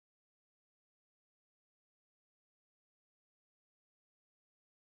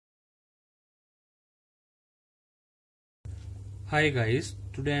Hi guys,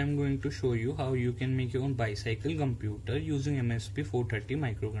 today I am going to show you how you can make your own bicycle computer using MSP430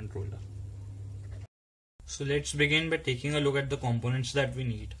 microcontroller. So let's begin by taking a look at the components that we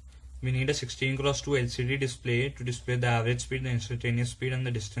need. We need a 16x2 LCD display to display the average speed, the instantaneous speed and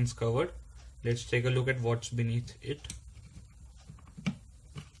the distance covered. Let's take a look at what's beneath it.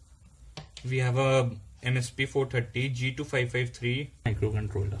 We have a MSP430G2553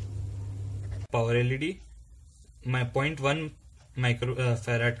 microcontroller. Power LED, my 0.1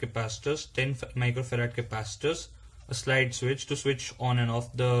 microfarad capacitors, 10 microfarad capacitors, a slide switch to switch on and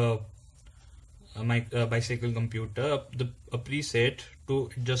off the bicycle computer, a preset to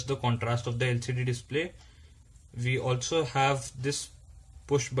adjust the contrast of the LCD display. We also have this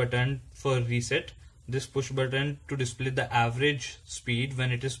push button for reset, this push button to display the average speed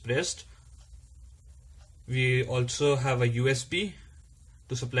when it is pressed. We also have a USB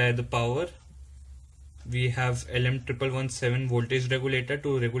to supply the power. We have LM1117 voltage regulator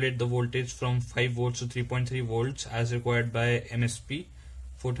to regulate the voltage from 5 volts to 3.3 volts as required by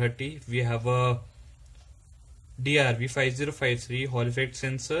MSP430. We have a DRV5053 Hall effect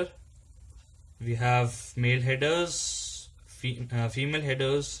sensor. We have male headers, female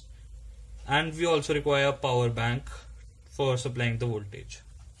headers, and we also require a power bank for supplying the voltage.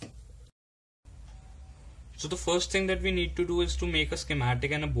 So the first thing that we need to do is to make a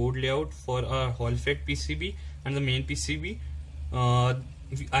schematic and a board layout for our Hall effect PCB and the main PCB. I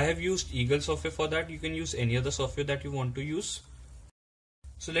have used Eagle software for that. You can use any other software that you want to use.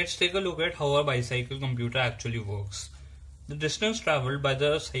 So let's take a look at how our bicycle computer actually works. The distance traveled by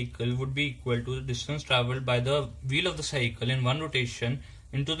the cycle would be equal to the distance traveled by the wheel of the cycle in one rotation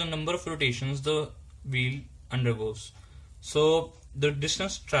into the number of rotations the wheel undergoes. So the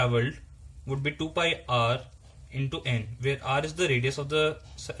distance traveled would be 2 pi r into n, where r is the radius of the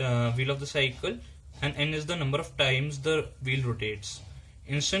wheel of the cycle and n is the number of times the wheel rotates.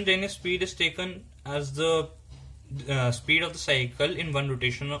 Instantaneous speed is taken as the speed of the cycle in one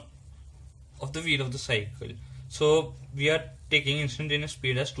rotation of the wheel of the cycle. So we are taking instantaneous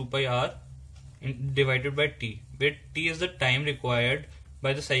speed as 2 pi r divided by t, where t is the time required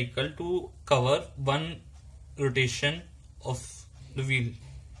by the cycle to cover one rotation of the wheel.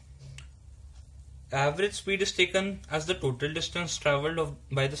 Average speed is taken as the total distance traveled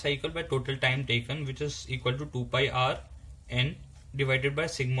by the cycle by total time taken, which is equal to 2 pi r n divided by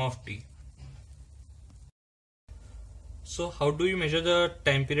sigma of t. So how do you measure the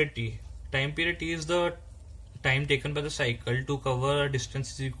time period t? Time period t is the time taken by the cycle to cover a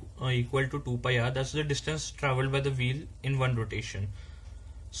distance equal to 2 pi r. That's the distance traveled by the wheel in one rotation.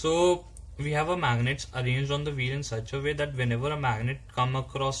 So we have a magnets arranged on the wheel in such a way that whenever a magnet comes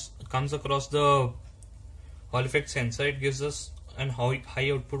across the Hall effect sensor, it gives us an high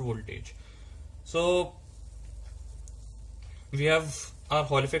output voltage. So we have our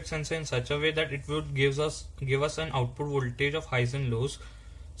Hall effect sensor in such a way that it would give us an output voltage of highs and lows.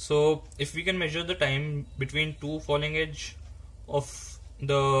 So if we can measure the time between two falling edge of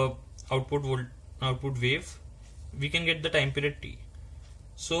the output wave, we can get the time period t.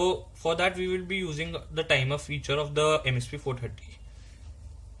 So for that we will be using the timer feature of the MSP430.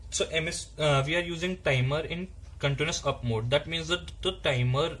 So we are using timer in continuous up mode. That means that the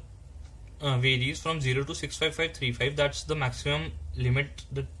timer varies from 0 to 65535. That's the maximum limit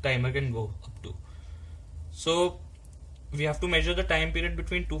the timer can go up to. So we have to measure the time period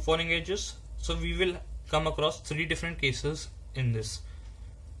between two falling edges. So we will come across three different cases in this.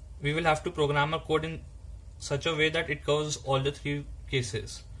 We will have to program a code in such a way that it covers all the three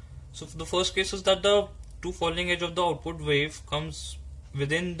cases. So the first case is that the two falling edge of the output wave comes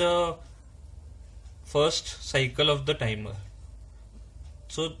within the first cycle of the timer.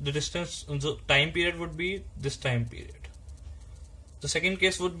 So the time period would be this time period. The second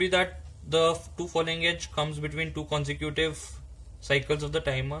case would be that the two falling edge comes between two consecutive cycles of the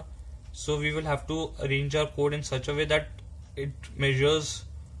timer. So we will have to arrange our code in such a way that it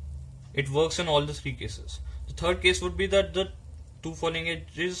works in all the three cases. The third case would be that the two falling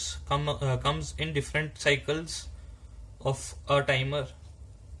edges comes in different cycles of a timer.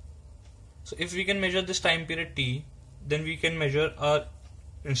 So if we can measure this time period t, then we can measure our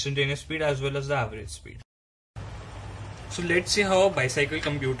instantaneous speed as well as the average speed. So let's see how a bicycle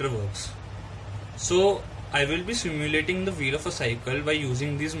computer works. So I will be simulating the wheel of a cycle by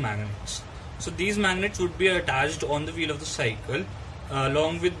using these magnets. So these magnets would be attached on the wheel of the cycle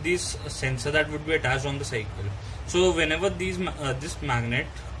along with this sensor that would be attached on the cycle. So whenever this magnet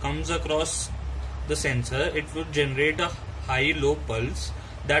comes across the sensor, it would generate a high-low pulse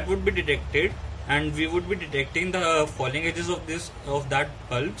that would be detected, and we would be detecting the falling edges of that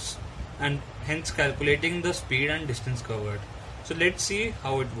pulse and hence calculating the speed and distance covered. So let's see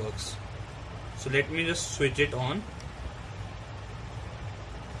how it works. So let me just switch it on.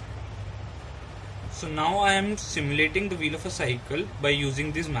 So now I am simulating the wheel of a cycle by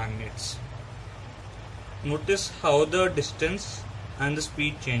using these magnets. Notice how the distance and the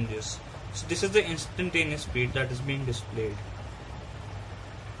speed changes. So this is the instantaneous speed that is being displayed.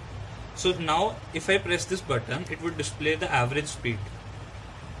 So now if I press this button, it would display the average speed.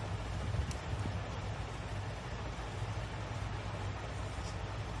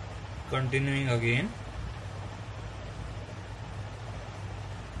 Continuing again.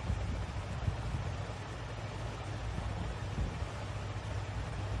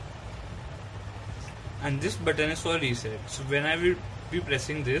 And this button is for reset. So when I will be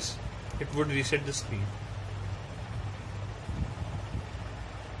pressing this, it would reset the screen.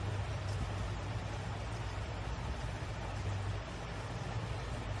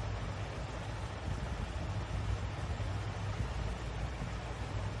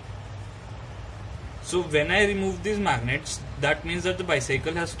 So when I remove these magnets, that means that the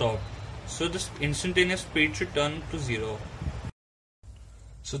bicycle has stopped. So the instantaneous speed should turn to 0.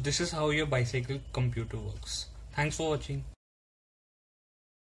 So this is how your bicycle computer works. Thanks for watching.